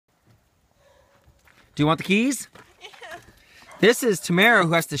Do you want the keys? Yeah. This is Tamara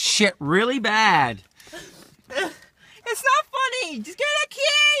who has to shit really bad. It's not funny. Just give me the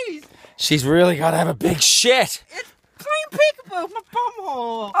keys. She's really got to have a big shit. It's plain peekaboo. My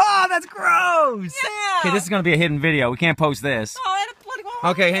bumhole. Oh, that's gross. Yeah. Okay, this is going to be a hidden video. We can't post this. Oh, I had a bloody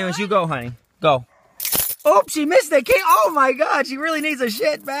hole. Okay, anyways, you go, honey. Go. Oops, she missed it. Oh my God, she really needs a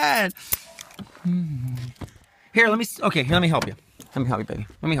shit bad. Here, let me help you. Let me help you, baby.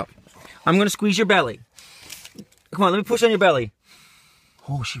 Let me help you. I'm going to squeeze your belly. Come on, let me push on your belly.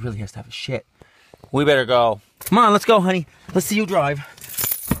 Oh, she really has to have a shit. We better go. Come on, let's go, honey. Let's see you drive.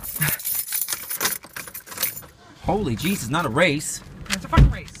 Holy Jesus, not a race. It's a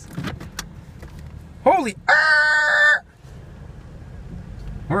fucking race. Holy.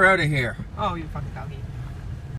 We're out of here. Oh, you fucking doggy.